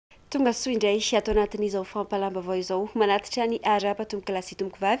Tonga soa indray ato anatin'izao fampalamba vao izao manatitra ny arapa tomboka lasy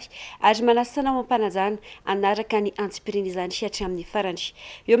tomboka vavy ary manasana mampanajana anaraka ny antsipirin'izany hatramin'ny farany.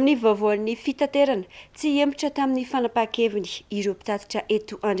 Eo amin'ny vaovaon'ny fitaterana tsy hempotra tamin'ny fanapahan-keviny ireo mpitatitra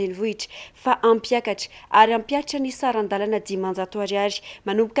eto andrenivohitra fa ampiakatra ary ampiatra ny sarandalana 500 ariary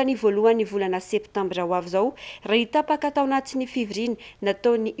manomboka ny voalohan'ny volana septambra ho avy izao raha hitapaka tao anatin'ny fivoriana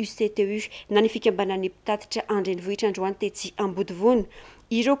nataon'ny UCTU na ny fikambanan'ny mpitatitra andrenivohitra androany tetsy Ambodivono.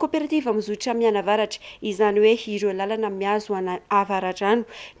 Ireo kooperativa mizotra mianavaratra izany hoe ireo lalana miazo ana avaradrano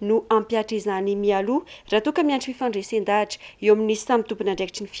no ampiatra izany mialoha raha toa ka miandry fifandraisan-dahatra eo amin'ny samy tompona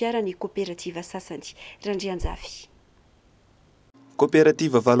andraikitry ny fiara ny kooperativa sasany. Randrianjavy.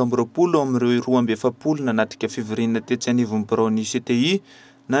 Kooperativa 20 amin'ireo 270 nanatrika fivoriana tetsy anivon'ny baron'ny UCTI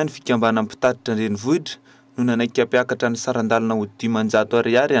na ny fikambana mpitatitra andrenivohitra no nanaiky ampiakatra ny sarandalana ho 500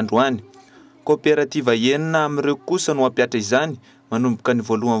 ariary androany. Kooperativa enina amin'ireo kosa no ampiatra izany manomboka ny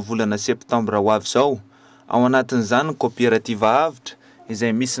voalohan'ny volana septambra ho avy izao. Ao anatin'izany kooperativa avitra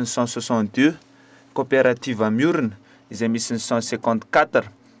izay misy ny 162, kooperativa miorina izay misy ny 154,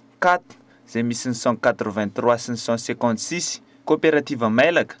 kat izay misy ny 183 sy ny 156, kooperativa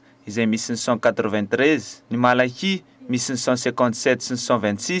mailaka izay misy ny 193, ny malaky misy ny 157 sy ny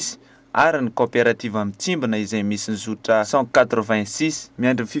 126 ary ny kooperativa mitsimbana izay misy ny zotra 186.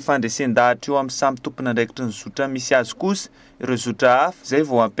 Miandry fifandraisan-dahatra eo amin'ny samy tompona andraikitry ny zotra misy azy kosa ireo zotra hafa izay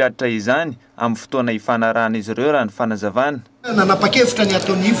vao ampiatra izany amin'ny fotoana hifanarahana izy ireo raha ny fanazavana. Nanapa-kevitra ny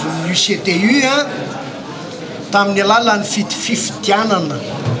ataon'ivon'ny UCTU tamin'ny alalan'ny fifidianana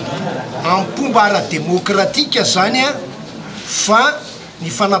am-pomba ara-demokratika zany fa ny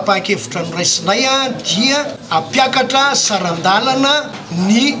fanapahan-kevitra noraisinay dia ampiakatra sarandalana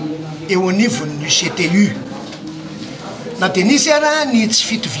ny eo anivon'ny UCTU. Na dia nisy ara ny tsy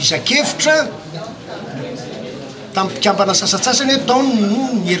fitovizan-kevitra tamin'ny mpikambana sasatsasany tao no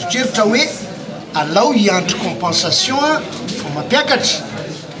nieritreritra hoe alao hiandry compensation fa mampiakatra.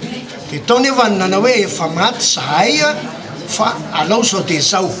 Dia tao nefa nana hoe efa maty zahay fa alao zao dia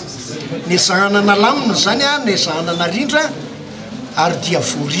zao. Nezahanana lamina zany nezahanana rindra ary dia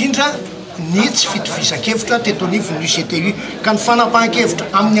voarindra ny tsy fitovizan-kevitra teto anivon'ny UCTU ka ny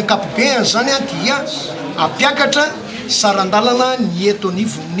fanapahan-kevitra amin'ny ankapobeny zany dia ampiakatra sarandalana ny eto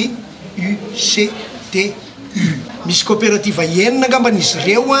anivon'ny UCTU. Misy kooperativa enina angamban'izy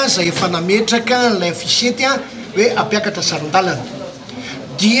ireo izay efa nametraka ilay fisety hoe ampiakatra sarandalana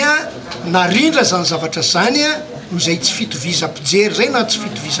dia narindra zany zavatra zany no izay tsy fitovizam-pijery zay na tsy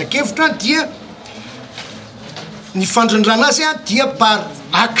fitovizan-kevitra dia ny fandrindrana azy dia par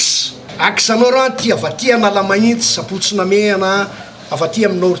axe. Axe anao raha ty avaty analamahitsy sapotsina mena avaty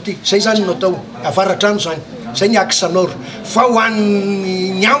amin'ny norty zay zany no atao avaradrano zany zay ny axe anao fa ho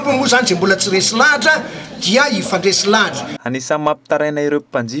an'ny ambo moa zany zay mbola tsy resy lahatra dia ifandresy lahatra. Anisan'ny mampitaraina ireo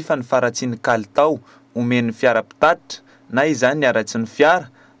mpanjifa ny faratsiany kalitao omen'ny fiara-pitatitra na izany ny aratsy ny fiara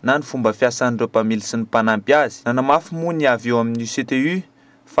na ny fomba fiasan'ireo mpamily sy ny mpanampy azy. Nanamafy moa ny avy eo amin'ny UCTU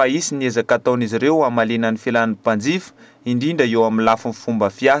fa isy ny ezaka ataon'izy ireo hamalina ny fialan'ny mpanjifa indrindra eo amin'ny lafiny fomba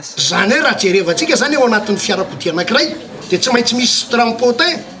fiasa. Zany raha jerevantsika zany eo anatin'ny fiarakodia anankiray dia tsy maintsy misy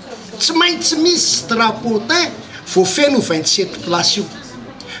strapotin, tsy maintsy misy strapotin voafeno 27 place io.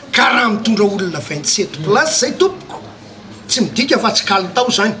 Ka raha mitondra olona 27 place zay tompoko tsy midika fa tsy kalitao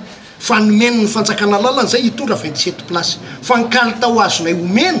zany fa nomeny ny fanjakana lalana zay hitondra 27 place fa ny kalitao azonay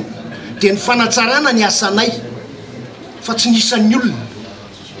omena dia ny fanatsarana ny asanay fa tsy nisan'ny olona.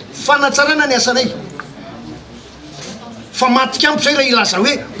 Fanatsarana ny asanay fa matikampo zay raha ilaza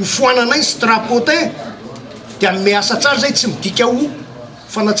hoe hofoananay strapotin dia anome asa tsara zay tsy midika ho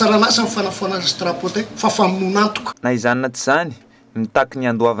fanatsarana asa ny fanafoana strapotin fa famonoana antoka. Na izany na tsy zany mitaky ny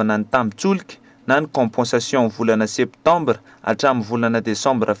andoavana ny tambin-tsolika na ny compensation volana septambra hatramin'ny volana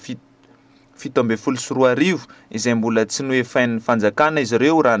desambra 17 izay mbola tsy noefain'ny fanjakana izy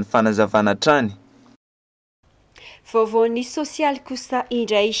ireo raha ny fanazavana hatrany. Vaovaon'ny sosialy kosa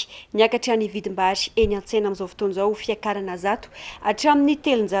indray niakatra ny vidim-bary eny an-tsena amin'izao fotoana izao fiakarana zato hatramin'ny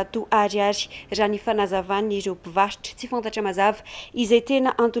 300 ariary raha ny fanazavana ireo mpivarotra tsy fantatra mazava izay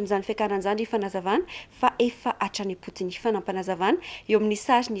tena antony izany fiakaran'izany ny fanazavana fa efa hatrany potiny fanampanazavana eo amin'ny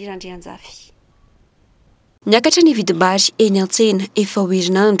sary ny Randrianjavy. Niakatra ny vidim-bary eny an-tsena efa ho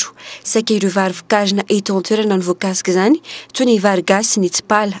herinandro saika ireo vary vokarina eto an-toerana ny voakasika izany toy ny vary gasy, ny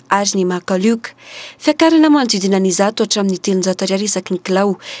tsipala ary ny makalioka. Fiakarana manodidina ny zato hatramin'ny 300 ariary isaky ny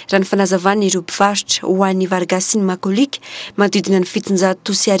kilao raha ny fanazavana ireo mpivarotra ho an'ny vary gasy sy ny makalioka manodidina ny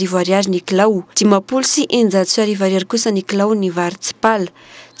 700 ariary ny kilao, 50 sy 100 ariary kosa ny kilao ny vary tsipala.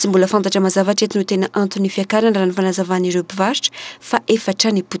 Tsy mbola fantatra mazava hatreto no tena antony fiakarana raha ny fanazavana ireo mpivarotra fa efa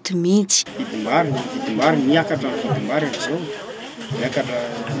hatrany poto mihitsy. Vidim-bary miakatra ny vidim-bary amin'izao miakatra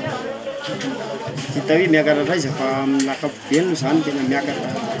hita hoe miakatra raiza fa amin'ny lakapobeny zany tena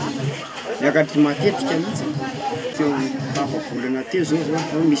miakatra matetika mihitsy teo tapabolana teo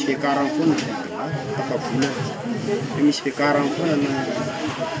zao misy fiakarany foana tapabolana misy fiakarany foana na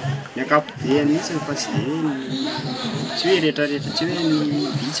miakapobeny mihitsy fa tsy hoe rehetrarehetra tsy hoe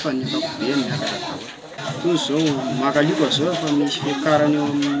vitsy fa ny akapobeny miakatra toy zao makalioka zao fa misy fiakarany eo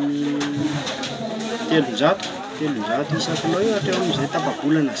amin'ny 300 isakilao eo hatreo amin'izay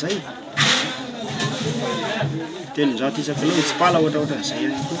tapabolana zay 300 isakilao tsy pala ohatraohatran'izay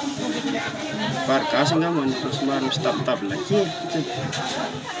ihany koa bargasy angamba ny somary misy tabitabila kely fotsiny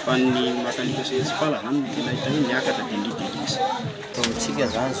fa ny makalioka sy tsy pala zany tena hita hoe miakatra delidelizy taontsika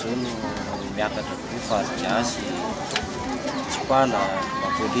zany zao no miakatra koa fargasy tsy pala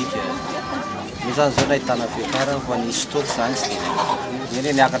makolika io zany zao nahitana fiakarany fa ny stock zany tsy dia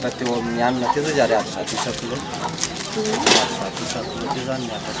eny miakatra teo amin'ny anina teo zao ary 100 isakilao 100 isakilao teo zany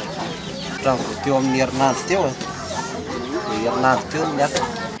miakatra raha vao teo amin'ny herinandro teo herinandro teo no miakatra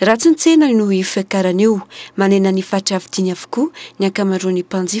raha tsy nitsena no fiakarana io manena ny fatra avidiny avokoa ny ankamaroan'ny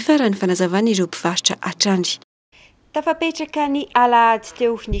mpanjifa raha ny fanazavana ireo mpivarotra atrandry. Tafapetraka ny alahady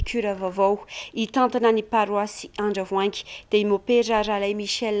teo ny cura vaovao hitantana ny paroasy Andravoangy dia imopera Ralay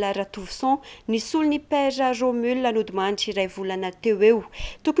Michel Ratovson ny solo ny père Romuald Nodimandry iray volana teo eo.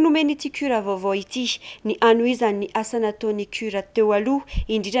 Tokony omeny ity cura vaovao ity ny anoizany ny asa nataony cura teo aloha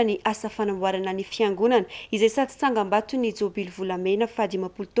indrindra ny asa fanamboarana ny fiangonana izay sady tsangam-bato ny jobily volamena fa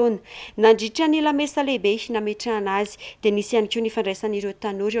 50 taona. Nandritra ny lamesa lehibe nametrahana azy dia nisy ihany koa ny fandraisan'ireo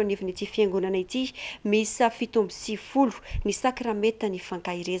tanora eo anivon'ity fiangonana ity misa 7 ny sakrameta ny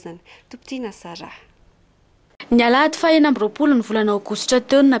fankahirezana Topitiana Sara. Ny alahady fa 20 ny volana aogositra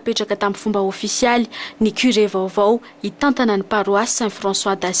teo napetraka tamin'ny fomba ofisialy ny curé vaovao hitantana ny paroasy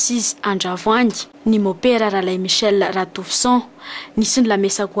Saint-François d'Assise Andravoangy ny mopera Ralay Michel Ratovson nisy ny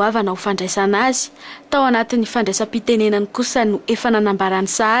lamesa goavana ho fandraisana azy tao anatin'ny fandraisam-pitenenany kosa no efa nanambarany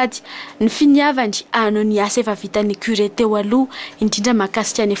sahady ny finiavany ano ny asa efa vitan'ny curé teo aloha indrindra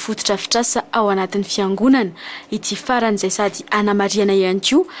mahakasika ny fototra fitrasa ao anatin'ny fiangonana ity faran'izay sady anamariana ihany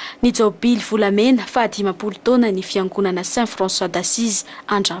koa ny jobily volamena fa 50 taona ny fiangonana Saint-François d'Assise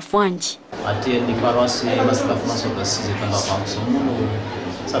Andravoangy. Ateny paroasy Saint-François d'Assise Andravoangy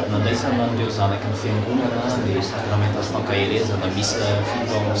sady nandraisana andreo zanaky ny fiangonana dia sakramenta fankahirezana misy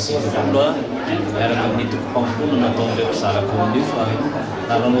 7 miaraka amin'ny toko-pampono nataon'ireo mpizaraka amin'io fa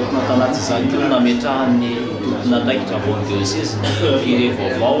naranotona tanaty izany teo nametrahan'ny tompona andraikitra diocèse ny curé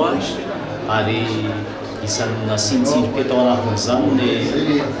vaovao ary isan'ny nasinitsiripe tao anatin'izany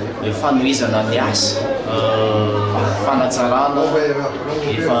ny fanohizana ny asa fanatsarana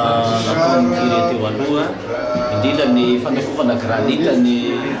efa nataon'ny curé teo aloha indrindra ny fandafovana granita ny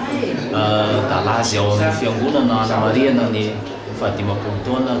dalazy ao amin'ny fiangonana anamariana ny fa 50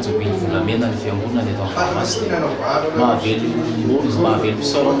 taona jobily volamena ny fiangonana eto amin'ny paroasy mahavelo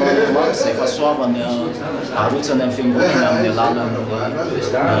mpisaorana maro izay fa soavany arotsany amin'ny fiangonana amin'ny alalany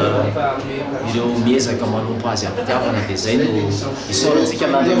ireo miezaka manompo azy am-pitiavana dia izay no isaorantsika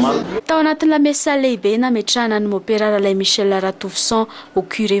n'Andriamanitra. Tao anatin'ny lamesa lehibe nametrahana ny mopera Ralay Michel Ratovson au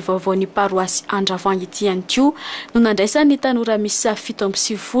curé vaovao ny paroasy Andravoangy ity ihany koa no nandraisany tanora misy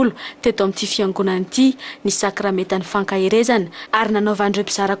 70 teto amin'ity fiangonana ity ny sakramentany fankahirezana ary nanaovandreo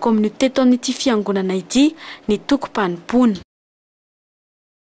mpizara communauté teto amin'ity fiangonana ity ny toko-panimpony.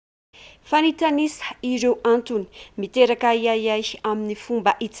 Fanitanisa ireo antony miteraka iayay amin'ny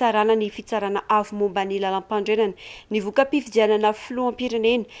fomba hitsarana ny fitsarana avo momba ny lalam-pandrenana ny voka-pifidianana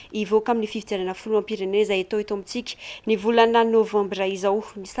filoham-pirenena ivoaka amin'ny fifidianana filoham-pirenena izay eto amintsika ny volana novambra izao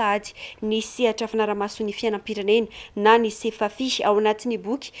ny sahady ny sehatra fanaramaso ny fiainam-pirenena na ny sefafi ao anatin'ny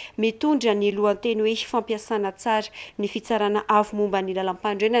boky mitondra ny lohanteny hoe fampiasana tsara ny fitsarana avo momba ny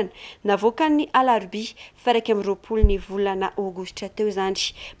lalam-pandrenana navoaka ny alarobia faraka amin'ny 20 ny volana aogositra teo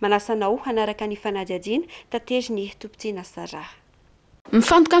izany. Manasanao hanaraka ny fanadiadiana tatery ny Topitiana Sara.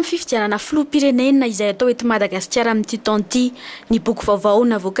 Mifantoka amin'ny fifidianana filoham-pirenena izay atao eto Madagasikara amin'ity taona ity ny boky vaovao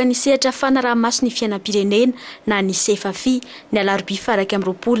navoaka ny sehatra fanarahamaso ny fiainam-pirenena na ny sefafi ny alarobia faraka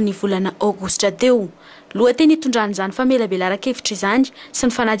amin'ny 20 ny volana aogositra teo. Lohateny hitondran'izany famelabelara-kevitra izany sy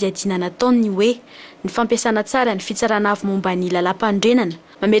ny fanadiadiana nataony hoe ny fampiasana tsara ny fitsarana avo momba ny lalam-pandrenana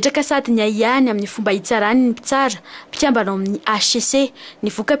mametraka sady ny aiany amin'ny fomba hitsarany ny mpitsara mpiambana amin'ny HCC ny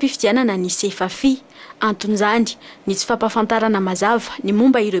voka-pifidianana ny sefafi anton'izany ny tsy fampafantarana mazava ny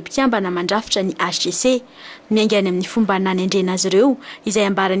momba ireo mpikambana mandrafitra ny HCC miaingany amin'ny fomba nanendrena azy ireo izay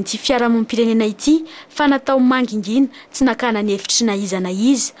ambaran'ity fiarahamonim-pirenena ity fa natao mangingina tsy nakana ny hevitry na iza na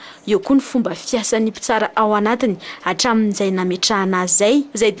iza eo koa ny fomba fiasan'ny mpitsara ao anatiny hatramin'izay nametrahana azy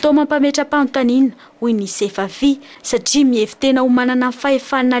izay toa mampametra-panontaniana hoy ny sefafi satria mihevitena ho manana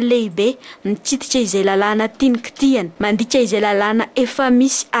fahefana lehibe mitsidika izay lalàna tianykitiana mandika izay lalàna efa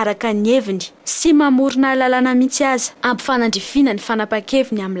misy araka ny heviny sy mamorona lalàna mihitsy aza ampifanandrifina ny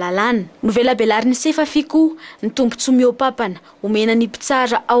fanapa-keviny amin'ny lalàna novelabelariny sefafi koa ny tombontsoa miopapana omena ny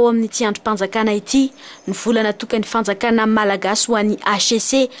mpitsara ao amin'ity androm-panjakana ity ny volana tokany fanjakana malagasy ho an'ny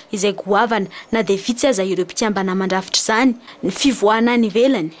HCC izay goavana na dia vitsy aza ireo mpikambana mandrafitra izany ny fivoahana ny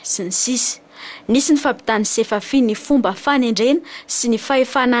velany sy ny sisa nisy ny fampitany sefafi ny fomba fanendrena sy ny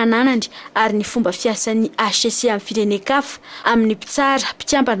fahefana ananandry ary ny fomba fiasan'ny HCC amin'ny firenekafa amin'ny mpitsara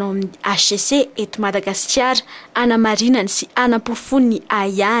mpikambana ao amin'ny HCC eto Madagasikara anamarinany sy anampofony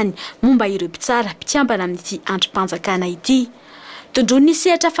ayany momba ireo mpitsara mpikambana amin'ity androm-panjakana ity tondroany ny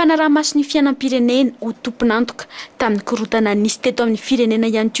sehatra fanaraha-mason'ny fiainam-pirenena ho tompon'antoka tamin'ny korotana nisy teto amin'ny firenena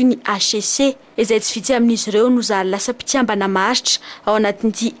ihany koa ny HCC izay tsy vitsy amin'izy ireo no za lasa mpikambana maharitra ao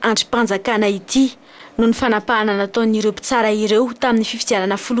anatin'ity androm-panjakana ity no ny fanapahana nataon'ireo mpitsara ireo tamin'ny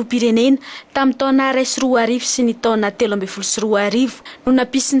fifidianana filoham-pirenena tamin'ny taona 2010 sy ny taona 2012 no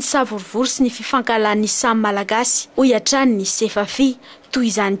nampisy ny savorivory sy ny fifankalan'ny samy malagasy hoy hatrany ny sefafi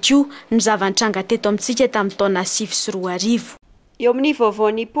toy izany koa ny zava-nitranga teto amintsika tamin'ny taona 2010 eo amin'ny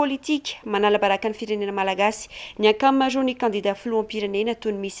vaovaon'ny politika manalabaraka ny firenena malagasy ny ankamaroa ny kandida filoham-pirenena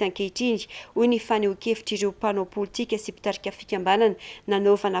toy ny misy ankehitriny hoy ny fanehoan-kevitra ireo mpanao politika sy mpitarika fikambanana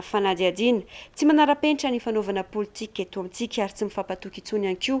nanaovana fanadihadiana tsy manara-penitra ny fanaovana politika eto amintsika ary tsy mifampatoky intsony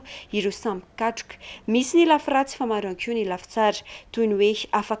ihany koa ireo samy katroka misy ny lafiratsy fa maro ihany koa ny lafitsara toy ny hoe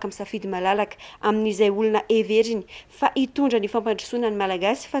afaka misafidy malalaka amin'izay olona everiny fa hitondra ny fampandrosoana ny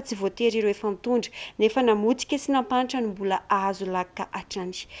malagasy fa tsy voatery ireo efa mitondra nefa namotika sy nampanitra ny mbola ahazo laka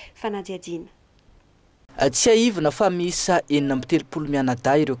atrany fanadihadiana tsy aivina fa misa 730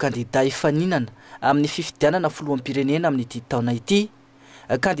 mianada ireo kandida efaninana amin'ny fifidianana filoham-pirenena amin'ity taona ity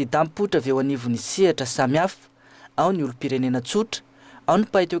kandida mipoitra avy eo anivon'ny sehatra samihafa ao ny olom-pirenena tsotra ao ny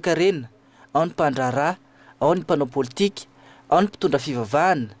mpahay-toekarena ao ny mpandraharaha ao ny mpanao politika ao ny mpitondra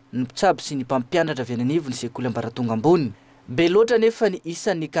fivavahana ny mpitsabo sy ny mpampianatra avy any anivon'ny sekoly ambaratonga ambony be loatra nefa ny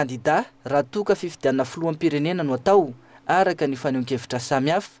isan'ny kandida raha toka fifidianana filoham-pirenena no atao araka ny fanehoan-kevitra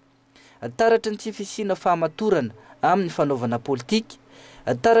samihafa taratry ny tsy fisiana fahamatorana amin'ny fanaovana politika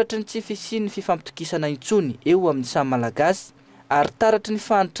taratry ny tsy fisiany fifampitokisana intsony eo amin'ny samy malagasy ary taratry ny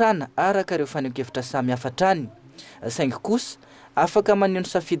fahantrana araka ireo fanehoan-kevitra samihafa hatrany saingy kosa afaka maneho ny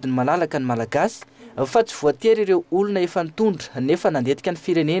safidiny malalaka ny malagasy fa tsy voatery ireo olona efa nitondra nefa nandetika ny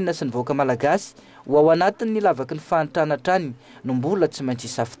firenena sy ny vahoaka malagasy ho ao anatin'ny lavaky ny fahantrana hatrany no mbola tsy maintsy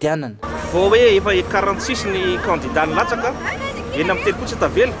hisafidianana vao hoe efa 46 ny candidat nilatsaka eny amin'ny telopolo sy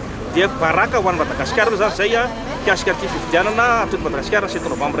tavela dia baraka ho an'ny Madagasikara zany zay kiasika ty fifidianana atody Madagasikara 7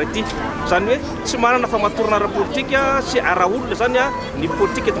 novembre ity zany hoe tsy manana famatorana ara-politika sy ara-olona zany ny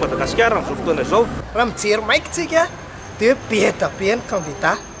politika eto Madagasikara amin'izao fotoana izao raha mijery maikitsika dia beta be ny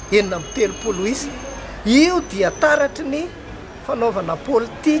candidat enina amin'ny telopolo isa io dia taratry ny fanaovana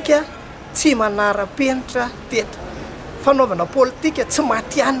politika tsy manara-penitra teto fanaovana politika tsy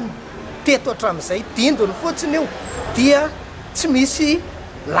matianina teto hatramin'izay dindony fotsiny io dia tsy misy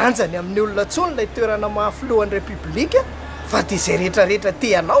lanjany amin'ny olona tsony ilay toerana mahafilohan'ny repiblika fa dia izay rehetrarehetra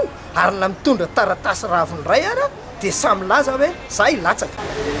teanao ary na mitondra taratasy raviny ray ara dia samy laza hoe za ilatsaka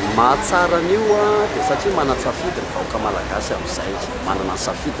mahatsara an'io dia satria manatsafidy ny vahoaka malagasy amin'izay manana ny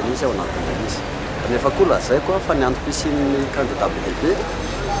safidiny izy ao anatin'ilay izy nefa koa lazay koa fa ny antom-pisin'ny candidat be lehibe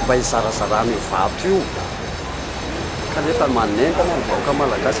mba hizarazarana io vato io kanefa manentana ny vahoaka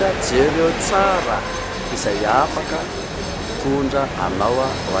malagasy jereo tsara izay afaka tondra anao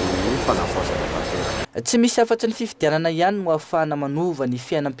ho an'ny fanavaozana tanteraka tsy misy afa-tsy ny fifidianana ihany no ahafahana manova ny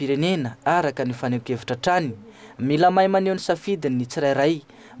fiainam-pirenena araka ny fanehoan-kevitra hatrany mila mahay maneho ny safidiny ny tsirairay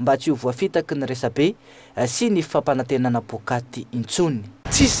mba tsy ho voafitaky ny resabe sy ny fampanantenana bokaty intsony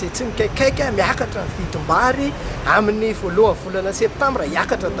tsisy izay tsy mikaikaika miakatra ny vidim-bary amin'ny voalohan'ny volana septambra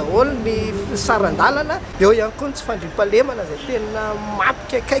hiakatra daholo ny sarandalana eo ihany koa ny tsy fandriam-pahalemana izay tena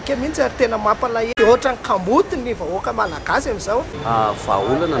mampikaikaika mihitsy ary tena mampalahelo ohatra ny kamboty ny vahoaka malagasy amin'izao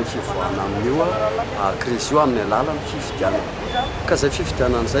vahaolana ny fivoahana amin'io krizy io amin'ny alalan'ny fifidianana ka izay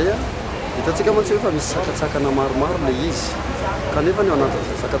fifidianana izay hitantsika mantsy hoe fa misy sakatsakana maromaro le izy kanefa ny ao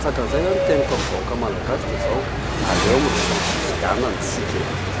anatin'izay sakatsakana izay ny teniko amin'ny vahoaka malagasy dia izao aleo mifidianana tsika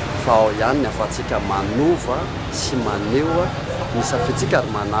fa ao ihany ny afatsika manova sy maneho Nisafitsika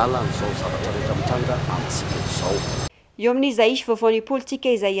ary manala n'izao zavatra rehetra mitranga amintsika izao. Eo amin'izay vaovaon'ny politika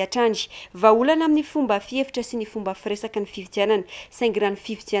izay atrandry vahaolana amin'ny fomba fihevitra sy ny fomba firesaka ny fifidianana saingy raha ny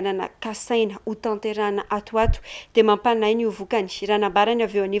fifidianana kasaina ho tanterahana atoato dia mampanainy ho vokany raha nambarany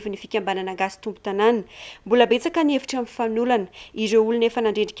avy eo anivon'ny fikambanana gasy tompo tanàna. Mbola betsaka ny hevitra mifanolana ireo olona efa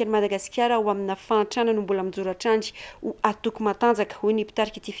nandrendrika ny Madagasikara ho amina fahantrana no mbola mijoro atrandry ho atoko matanjaka hoy ny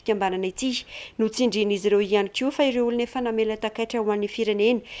mpitarika ity fikambanana ity. Notsindrin'izy ireo ihany koa fa ireo olona efa namela takaitra ho an'ny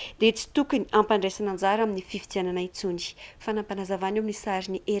firenena dia tsy tokony ampandraisana anjara amin'ny fifidianana intsony. Fanampanazavany eo amin'ny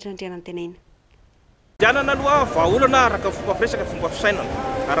sary ny Erandrianantenena. Fifidianana aloha vahaolana araka fomba firesaka fomba fisainana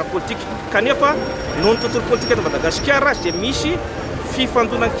ara-politika kanefa noho ny tontolo politika eto Madagasikara dia misy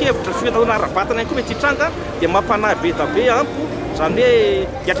fifandonan-kevitra fifandonan ara-batana koa mety hitranga dia mampanahy be da be ampo zany hoe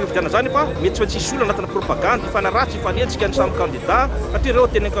hiatra fifidianana zany fa mety tsy tsisy olona anatin'ny propagande ifanaratsy ifanentsika ny samy candidat satria ireo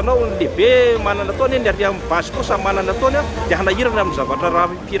tenenkanao lehibe manana taony ny ary amin'ny basy kosa manana taony dia hanahirana amin'ny zavatra raha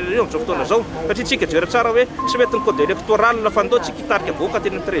mpirenena amin'izao fotoana zao satria tsika jera tsara hoe sy mety ny code électoral fandotsika hitarika voaka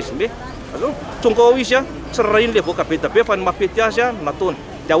teny amin'ny 13 mai tonga ao izy tsy raha iny le voaka be da be fa ny mapety azy nataony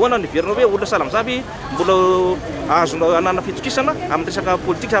dia ahoana ny verina hoe olona salamzavy mbola azo anana fitokisana amin'ny resaka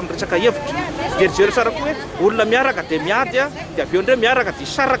politika amin'ny resaka hevitra jerijery tsara koa hoe olona miaraka dia miady dia avy eo indray miaraka dia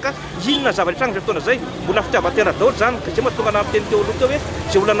saraka inona zavatra hitranga fotoana zay mbola fitiavatena daholo zany ka zay mahatonga na miteny teoloha teo hoe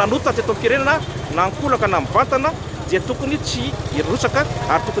zay olona nanota teto ampirenena na ankolaka na mivantana dia tokony tsy irosaka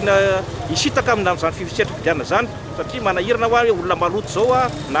ary tokony hisitaka amin'izany fifidianana zany satria manahirana hoe olona maloto zao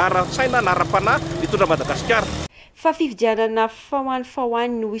na ara-tsaina na ara-panahy mitondra Madagasikara. Fa fifidianana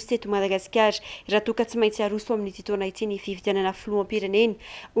fahoany no hisy teto Madagasikara raha toka tsy maintsy aroso amin'ity taona ity ny fifidianana filoham-pirenena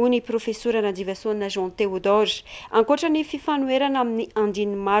hoy ny profesora Nadivasoana Jean Théodore. Ankoatra ny fifanoherana amin'ny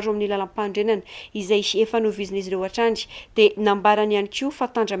andiny maro amin'ny lalam-pandrenana izay efa novizin'izy ireo atrandry dia nambarany ihany koa fa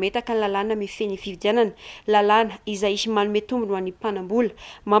tandrametaka ny lalàna mifehy ny fifidianana, lalàna izay manome tombony ho an'ny mpanambola,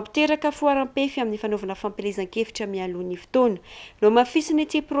 mampiteraka foaram-pefy amin'ny fanaovana fampelezan-kevitra mialohan'ny fotoana. No mafisiny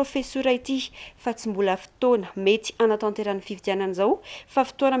ity profesora ity fa tsy mbola fotoana mety anatanterahany fifidianana zao fa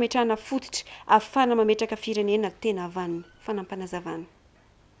fotoana metrahana fototra ahafahana mametraka firenena tena avanina. Fanampanazavana.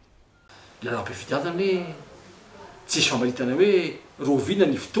 Lalam-pifidianana hoe tsisy famaritana hoe rovina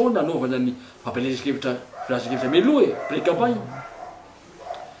ny fotoana anaovana ny fampelezan-kevitra filasan-kevitra mialoha pré-campagne.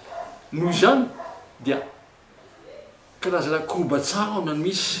 Noho izany dia karazana kobatsahona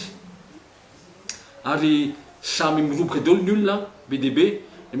misy ary samy miroboka daholo ny olona be dia be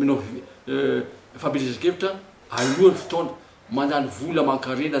manao fampelezan-kevitra alohan'ny fotoana mandany vola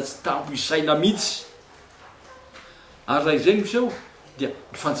mankarena tsy tampo isaina mihitsy ary raha izay misy eo dia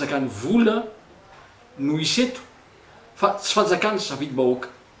ny fanjakany vola no iseto fa tsy fanjakany safidy bahoaka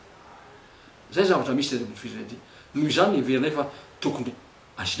zay zavatra misy firenena ity. Noho izany everina fa tokony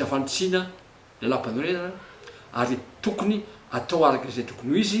asina fanotsiana lalam-panorenana ary tokony atao araka izay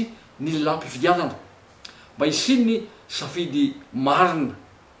tokony ho izy ny lalam-pifidianana mba hisiny safidy marina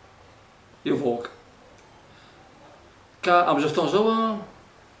eo vahoaka. Ka amin'izao fotoana zao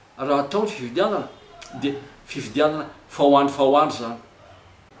raha atao ny fifidianana dia fifidianana fahoany zany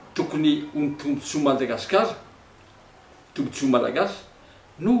tokony ho ny tombontsoa Madagasikara, tombontsoa malagasy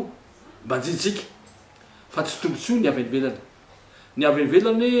no mbanjintsika fa tsy tombontsoa ny avy ivelany. Ny avy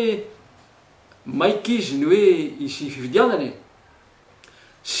ivelany hoe maika izy ny hoe isy fifidianana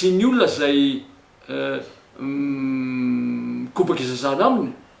sy ny olona zay mikopaka izazana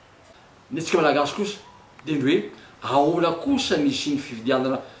aminy ny antsika malagasy kosa dia ny hoe ahoana kosa nisy ny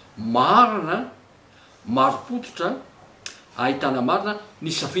fifidianana marina maropototra ahitana marina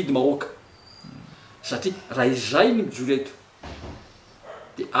ny safidy mahoaka satria raha izay ny mijoro eto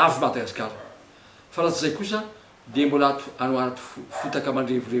dia avy Madagasikara fa raha tsy zay kosa dia mbola anaty fotaka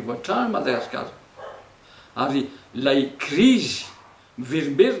mandrevirevo hatrany Madagasikara ary ilay krizy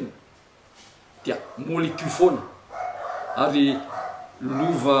miverimberina dia molity foana ary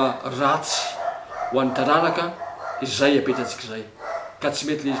lova ratsy ho an'ny taranaka izay apetratsika izay ka tsy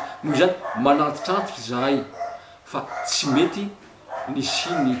mety le izy. Noho izany manantitrantitra izahay fa tsy mety ny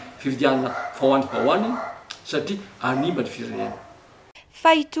siny fifidianana fahoany satria animba ny firenena.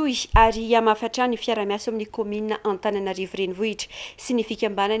 Fa itoy ary amafatra ny fiara-miasa amin'ny komina Antananarivo renivohitra sy ny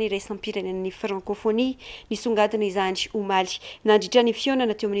fikambanany iraisam-pirenen'ny francophonie nisongadina izany omaly nandritra ny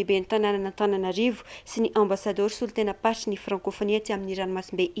fionana teo amin'ny ben'ny tanàna Antananarivo sy ny ambassadeur solotena patry ny francophonie aty amin'ny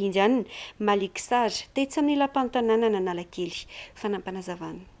ranomasimbe indiana Malik Sar tetsy amin'ny lapan'ny tanàna Analakely.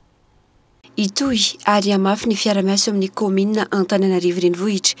 Fanampanazavana. itoy ary amafy ny fiara-miasa amin'ny commune Antananarivo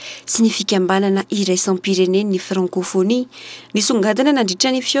renivohitra sy ny fikambanana iraisam-pireneny ny francophonie nisongadina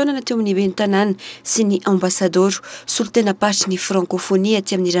nandritra ny fionana teo amin'ny ben'ny tanàna sy ny ambassador solotena patry ny francophonie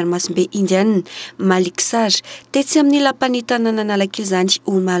aty amin'ny ranomasimbe indiana Malik Sar tetsy amin'ny lapany tanàna Analakely zany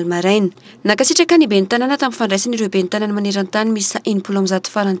omaly maraina nakasitraka ny ben'ny tanàna tamin'ny fandraisan'ireo ben'ny tanàna maneran-tany misy 160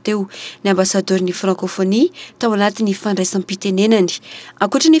 farany teo ny ambassador ny francophonie tao anaty ny fandraisam-pitenenany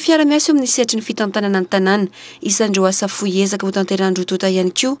ankoatra ny fiara-miasa amin'ny setry ny fitantanana ny tanàna isandreo asa foiezaka ho tanterandrotota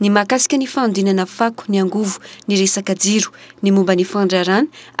ihany koa ny mahakasika ny fandinana fako ny angovo ny resaka jiro ny momba ny fandrarana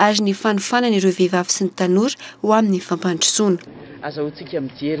ary ny fanofanana ireo vehivavy sy ny tanora ho amin'ny fampandrosoana azahoantsika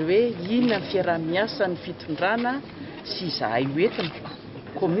mijery hoe inona ny fiara-miasa ny fitondrana sy zahay hoentina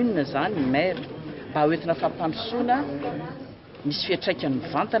commune zany maire mba hoentina fampandrosoana misy fiatraikany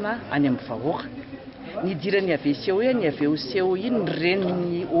mivantana any amin'ny vahoaka ny dirany AVCO ny AVCOI ny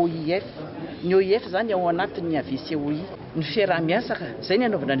reniny OIF ny OIF zany ao anatin'ny AVCOI ny fiara-miasa zay ny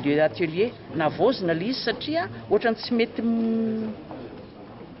anaovana le atelier navozina le izy satria ohatrany tsy mety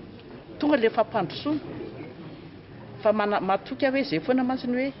tonga le fampandrosoana fa matoky hoe zay foana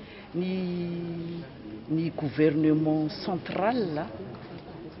masiny hoe ny gouvernement central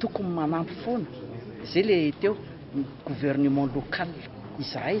tokony manampy foana zay le teo gouvernement local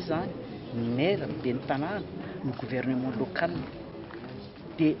izahay zany maire ben'ny tanàna ny gouvernement local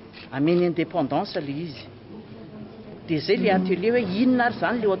de ameny indépendance le izy de zay le atelier hoe inona ary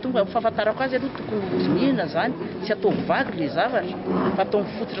zany le tonga fahafantarako azy aloha tokony mihinana zany tsy atao vagy le zavatra fa atao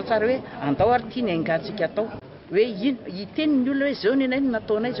mifototra tsara hoe andao ary tia ny aingatsika atao hoe ino hiteny ny olona hoe zao ny anay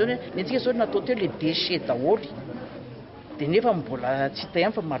nataonay zao ny antsika zao natao teo le déchet daholy de nefa mbola tsy hita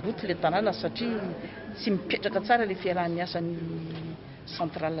ihany fa maloto le tanàna satria tsy mipetraka tsara le fiaraha-miasan'ny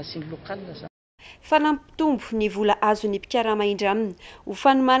central sy ny local zany fanampitombo ny vola azo ny mpikarama indramina ho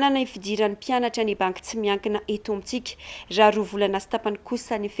fanomanana ny fidiran'ny mpianatra ny banky tsy miankina eto amintsika raha roa volana sy tapany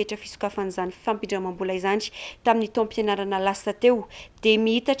kosa ny fetra fisokafan'izany fampindramam-bola izany tamin'ny taom-pianarana lasa teo dia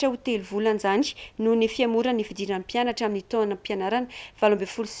mihitatra ho 3 volana izany noho ny fiamorana ny fidiran'ny mpianatra amin'ny taona mpianarana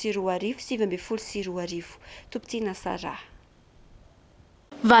 12 sy 12 Tompitiana Sara.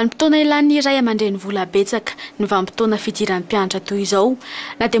 Vanim-potoana ilan'ny iray aman-dreny vola betsaka ny vanim-potoana fidiran'ny mpianatra toy izao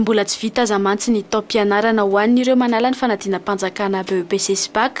na dia mbola tsy vita aza mantsy ny taom-pianarana ho an'ireo manala ny fanadina-panjakana BEPC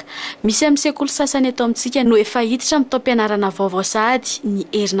sy BAC misy amin'ny sekoly sasany eto amintsika no efa hiditra amin'ny taom-pianarana vaovao sahady ny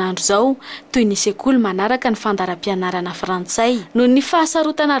herinandro izao toy ny sekoly manaraka ny fandaram-pianarana frantsay noho ny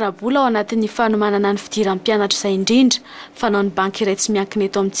fahasarotana ara-bola ao anatin'ny fanomanana ny fidiran'ny mpianatra izay indrindra fanao ny banky iray tsy miankina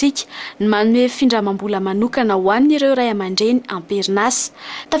eto amintsika ny manome findramam-bola manokana ho an'ireo iray aman-dreny amperinasa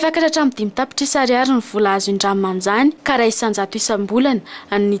tafiakatra hatramin'ny 5 tapitrisa ariary ny vola azo indramina amin'izany ka raha isan-jato isam-bolana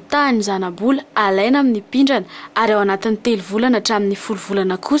ny tahany zana-bola alaina amin'ny pindrana ary ao anatin'ny 3 volana hatramin'ny 10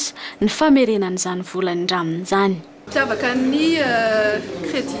 volana kosa ny famerenan'izany vola indramina izany. Mitiavaka ny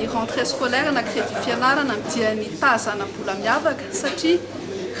crédit rentrée scolaire na crédit fianarana dia ny tazana-bola miavaka satria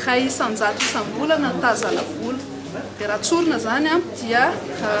raha isan-jato isam-bolana ny tazana-vola dia raha tsorina zany dia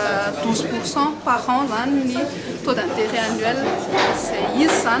 12% par an zany ny taux d'intérêt annuel zay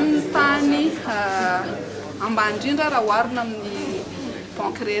izy zany ny tany ambany indrindra raha oharina amin'ny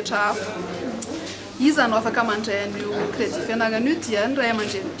banky rehetra hafa. Izy anao afaka mandray an'io crédit fianarana io dia ny ray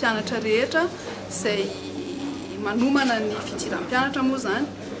aman-dreny mpianatra rehetra zay manomana ny fidiran'ny mpianatra moa zany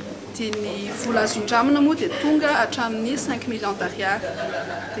dia ny vola azo indramina moa dia tonga hatramin'ny 5 millions d'ariary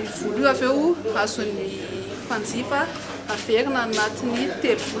dia vola io avy eo azon'ny mpanjifa averina anatin'ny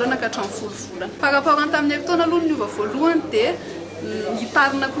 3 volana ka hatramin'ny 10 volana. Par rapport an tamin'ny herintaona aloha ny ova voalohany dia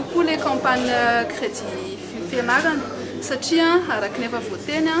hitarina kokoa le campagne crédit fianarana satria araka ny efa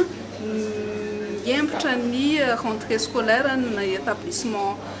voateny hiempotra ny rentrée scolaire na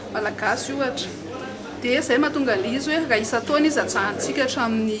établissement malagasy ohatra dia zay mahatonga le izy hoe raha isa-taona izy atsahantsika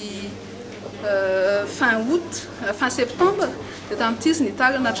hatramin'ny fin août fin septembre dia tamin'ity izy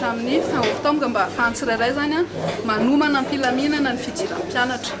nitarina hatramin'ny fin octobre mba ahafahan'ny tsirairay zany manomana ampilaminana ny fidiran'ny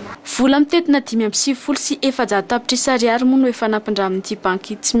mpianatra. Vola mitetina 570 sy 400 tapitrisa ariary moa no efa nampindramin'ity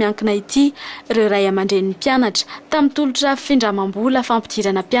banky tsy miankina ity ireo ray aman-dren'ny mpianatra tamin'ny tolotra findramam-bola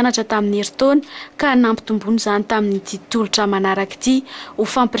fampidirana mpianatra tamin'ny herintaona ka nampitombony izany tamin'ity tolotra manaraka ity ho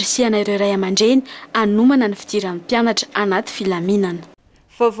fampirisihana ireo ray aman-dreny anomana ny fidiran'ny mpianatra anaty filaminana.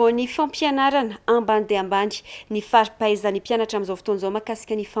 Vaovao ny fampianarana ambany dia ambany ny fari-pahaizan'ny mpianatra amin'izao fotoan'izao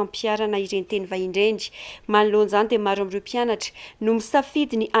mahakasika ny fampiarana ireny teny vahindreny manoloana izany dia maro amin'ireo mpianatra no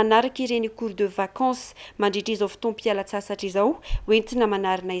misafidy ny anaraka ireny cours de vacances mandritra izao fotoam-pialatsasatra izao hoentina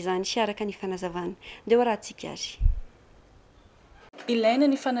manarina izany araka ny fanazavana dia ho rahantsika azy. Ilaina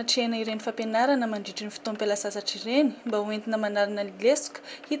ny fanatrehana ireny fampianarana mandritry ny fotoam-pialasasatra ireny mba ho entina manarina lesoka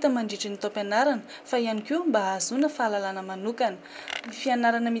hita mandritry ny taom-pianarana fa ihany koa mba hahazoana fahalalana manokana. Ny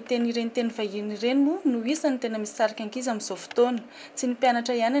fianarana miteny ireny teny vahiny ireny moa no isan'ny tena misarika ankizy amin'izao fotoana. Tsy ny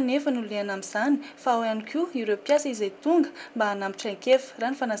mpianatra ihany anefa no liana amin'izany fa ao ihany koa ireo mpiasa izay tonga mba hanambotra ankefa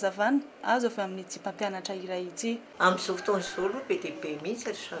raha ny fanazavana azo avy amin'ny ity mpampianatra iray ity. Amin'izao fotoana izao aloha be dia be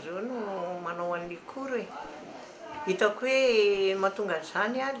mihitsy ry zareo no manao an'ilay kory. Hitako hoe mahatonga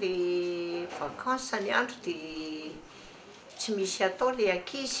an'izany le vakansa ny andro dia tsy misy atao le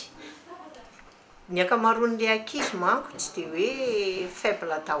ankizy. Ny ankamaroan'le ankizy manko tsy dia hoe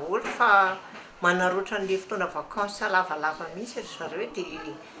faible daholo fa manaroatra an'le fotoana vakansa lavalava mihitsy ry zareo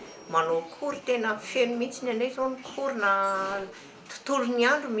dia manao kory tena feno mihitsy ny anay izao ny kory na tontolo ny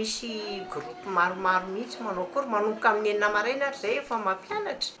andro misy groupe maromaro mihitsy manao kory manomboka amin'ny 9 maraina ary izay efa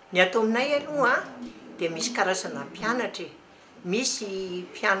mampianatra. Ny atao aminay aloha dia misy karazana mpianatra misy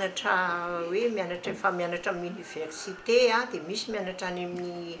mpianatra hoe mianatra efa mianatra amin'ny université dia misy mianatra any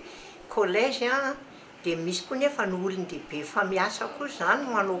amin'ny collège dia misy koa nefa ny olon-dehibe efa miasa koa izany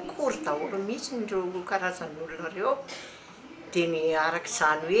manao kory daholo mihitsy ireo karazan'olona ireo. Dia ny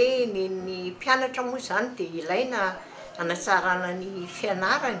arak'izany hoe ny mpianatra moa izany dia ilaina hanatsarana ny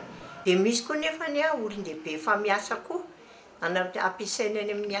fianarany. Dia misy koa nefa ny olon-dehibe efa miasa koa ampiasainy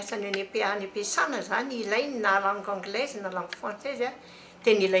any amin'ny asany any am-piasana izany ilainy na langue anglaise na langue française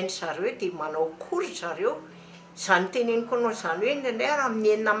tena ilainy zareo dia manao kory zareo. Izany teneniko anao izany hoe ndraindray raha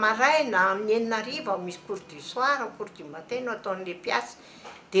amin'ny 9 maraina amin'ny 9 hariva misy cours du soir cours du matin no ataon'ilay mpiasa.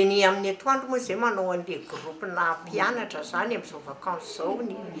 Dia ny amin'ny atoandro moa izay manao an'ilay groupe na mpianatra izany amin'izao vacances izao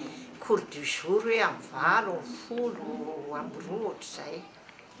ny cours du jour hoe am-valo, am-folo, am-roa ohatr'izay.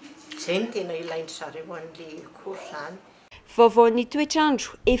 Izay no tena ilainy zareo an'ilay cours izany. Vaovaon'ny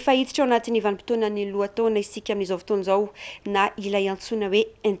toetr'andro efa hiditra ao anatin'ny vanim-potoanan'ny lohataona isika amin'izao fotoana izao na ilay antsoina hoe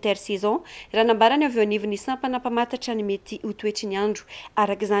intersaison raha nambarany avy eo anivon'ny sampana mpamantatra ny mety ho toetry ny andro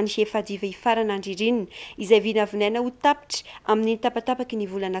araka izany efa diva hifarana andririnina izay vinavinaina ho tapitra amin'ny tapatapaky ny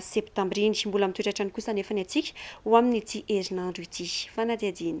volana septambra iny mbola mitoetratra ny kosa nefa ny atsika ho amin'ity herinandro ity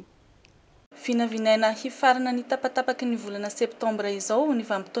fanadiadiana. Vinavinaina hifarana ny tapatapaky ny volana septambra izao ny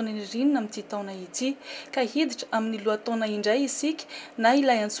vanim-potoana ny ririnina amin'ity taona ity ka hiditra amin'ny lohataona indray isika na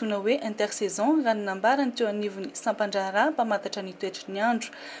ilay antsoina hoe intersaison raha ny nambarany teo anivon'ny sampandraharaha mpamantatra ny toetry ny andro.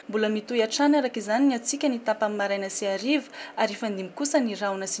 Mbola mitohy hatrany araka izany ny atsika ny tapany maraina sy hariva ary ifandimy kosa ny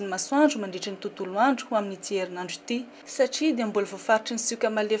rahona sy ny masoandro mandritra ny tontolo andro ho amin'ity herinandro ity satria dia mbola voafaritry ny sioka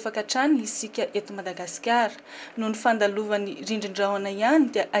malefaka hatrany isika eto Madagasikara. Noho ny fandalovan'ny rindrin-drahona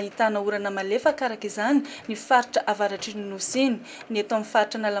ihany dia ahitana orana malefaka araka izany ny faritra avaratry ny nosy iny. Ny eto amin'ny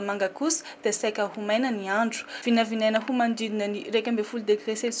faritra Nalamanga kosa dia saika ho maina ny andro. Vinavinaina ho manodidina ny 12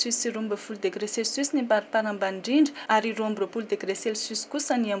 degré Celsius sy 12 degré Celsius ny mparipara ambany indrindra ary 12 degré Celsius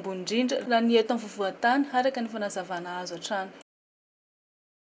kosa ny ambony indrindra raha ny eto amin'ny fovoan-tany araka ny fanazavana azo hatrany.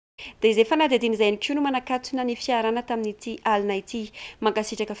 Dia izay fanadihadiana izay koa no manakatona ny fiarana tamin'ity alina ity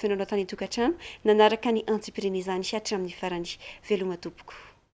mankasitraka fenona tany tokantrano nanaraka ny antsipiren'izany hatramin'ny farany veloma tompoko.